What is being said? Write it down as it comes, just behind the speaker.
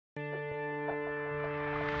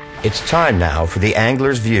It's time now for the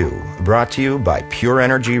Angler's View, brought to you by Pure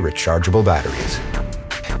Energy Rechargeable Batteries.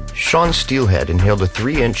 Sean Steelhead inhaled a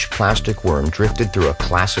 3-inch plastic worm drifted through a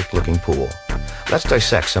classic-looking pool. Let's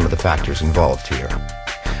dissect some of the factors involved here.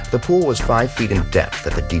 The pool was 5 feet in depth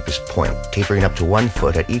at the deepest point, tapering up to 1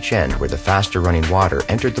 foot at each end where the faster-running water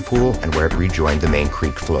entered the pool and where it rejoined the main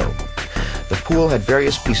creek flow. The pool had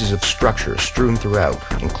various pieces of structure strewn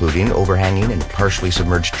throughout, including overhanging and partially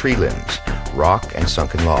submerged tree limbs, rock, and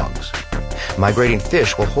sunken logs. Migrating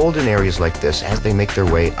fish will hold in areas like this as they make their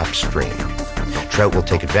way upstream. Trout will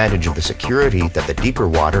take advantage of the security that the deeper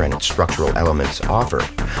water and its structural elements offer,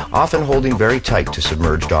 often holding very tight to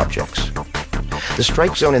submerged objects. The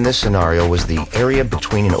strike zone in this scenario was the area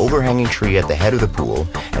between an overhanging tree at the head of the pool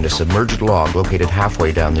and a submerged log located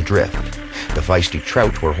halfway down the drift. The feisty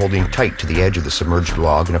trout were holding tight to the edge of the submerged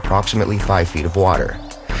log in approximately 5 feet of water.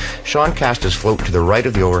 Sean cast his float to the right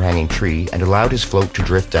of the overhanging tree and allowed his float to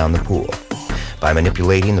drift down the pool. By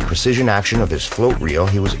manipulating the precision action of his float reel,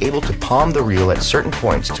 he was able to palm the reel at certain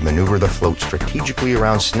points to maneuver the float strategically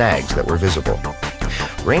around snags that were visible.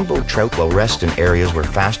 Rainbow trout will rest in areas where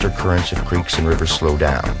faster currents of creeks and rivers slow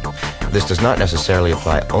down. This does not necessarily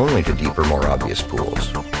apply only to deeper, more obvious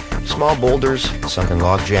pools. Small boulders, sunken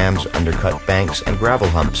log jams, undercut banks, and gravel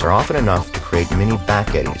humps are often enough to create mini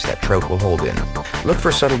back eddies that trout will hold in. Look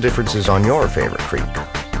for subtle differences on your favorite creek.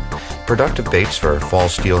 Productive baits for fall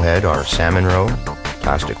steelhead are salmon roe,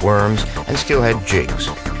 plastic worms, and steelhead jigs.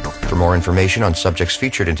 For more information on subjects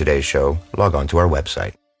featured in today's show, log on to our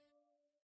website.